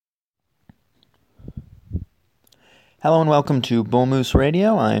Hello and welcome to Bull Moose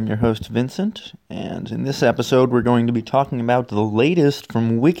Radio. I am your host, Vincent, and in this episode we're going to be talking about the latest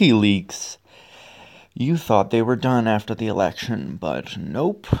from WikiLeaks. You thought they were done after the election, but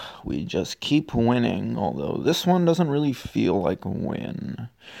nope, we just keep winning, although this one doesn't really feel like a win.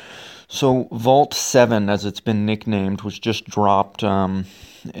 So, Vault 7, as it's been nicknamed, was just dropped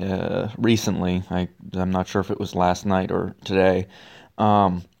recently. I'm not sure if it was last night or today.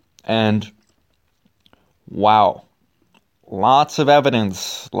 And wow. Lots of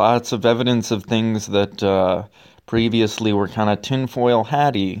evidence of things that previously were kind of tinfoil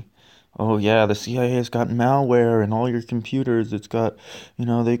hatty. Oh yeah, the CIA's got malware in all your computers. It's got,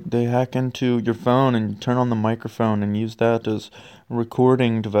 they hack into your phone and turn on the microphone and use that as a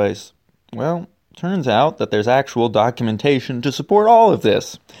recording device. Well, turns out that there's actual documentation to support all of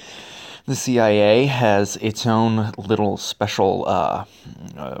this. The CIA has its own little special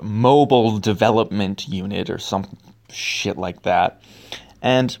mobile development unit or some shit like that.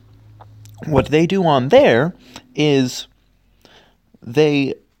 And what they do on there is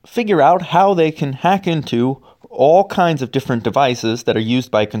they figure out how they can hack into all kinds of different devices that are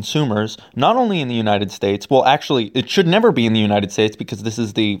used by consumers, not only in the United States. Well, actually, it should never be in the United States because this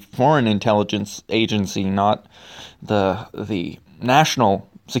is the Foreign Intelligence Agency, not the National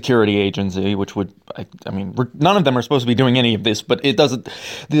Security Agency, which would, none of them are supposed to be doing any of this, but it doesn't.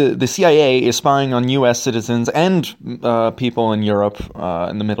 The CIA is spying on U.S. citizens and people in Europe,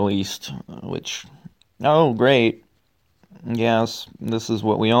 in the Middle East, which, oh, great. Yes, this is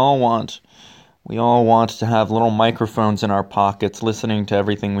what we all want. We all want to have little microphones in our pockets listening to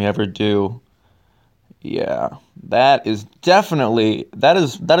everything we ever do. Yeah, that is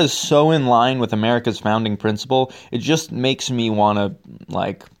so in line with America's founding principle. It just makes me want to,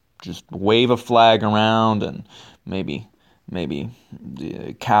 just wave a flag around and maybe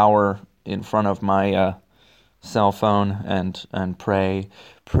cower in front of my cell phone and pray.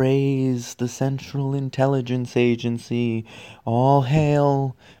 Praise the Central Intelligence Agency. All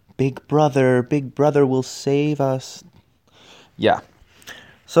hail, Big Brother. Big Brother will save us. Yeah.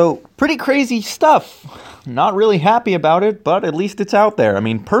 So, pretty crazy stuff. Not really happy about it, but at least it's out there. I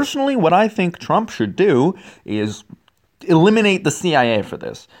mean, personally, what I think Trump should do is eliminate the CIA for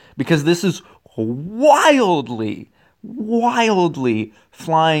this. Because this is wildly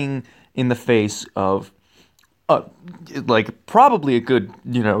flying in the face of, probably a good,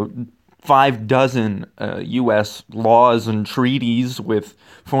 6 U.S. laws and treaties with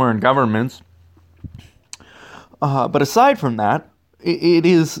foreign governments. But aside from that, it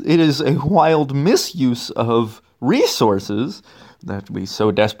is a wild misuse of resources that we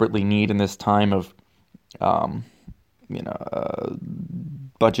so desperately need in this time of,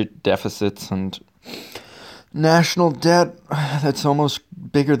 budget deficits and national debt that's almost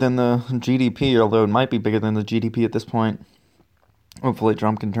bigger than the GDP, although it might be bigger than the GDP at this point. Hopefully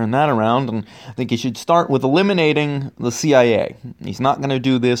Trump can turn that around, and I think he should start with eliminating the CIA. He's not going to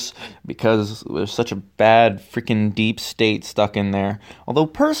do this because there's such a bad freaking deep state stuck in there. Although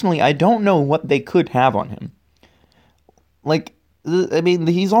personally, I don't know what they could have on him.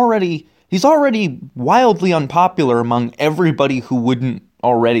 He's already wildly unpopular among everybody who wouldn't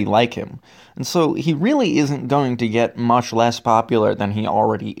already like him. And so he really isn't going to get much less popular than he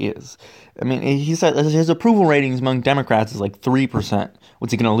already is. I mean, he said his approval ratings among Democrats is 3%.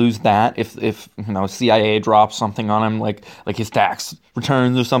 What's he going to lose that if CIA drops something on him like his tax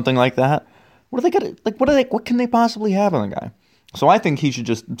returns or something like that? What can they possibly have on the guy? So I think he should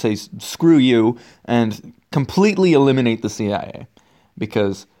just say screw you and completely eliminate the CIA,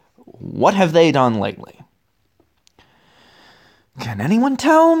 because what have they done lately? Can anyone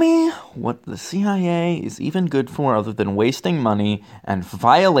tell me what the CIA is even good for other than wasting money and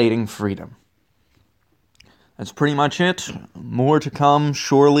violating freedom? That's pretty much it. More to come,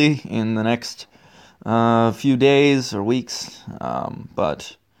 surely, in the next few days or weeks.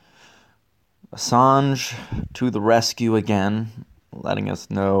 But Assange to the rescue again, letting us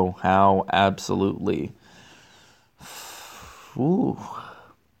know how absolutely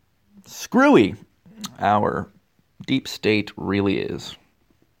screwy our deep state really is.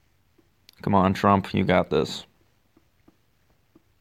 Come on, Trump, you got this.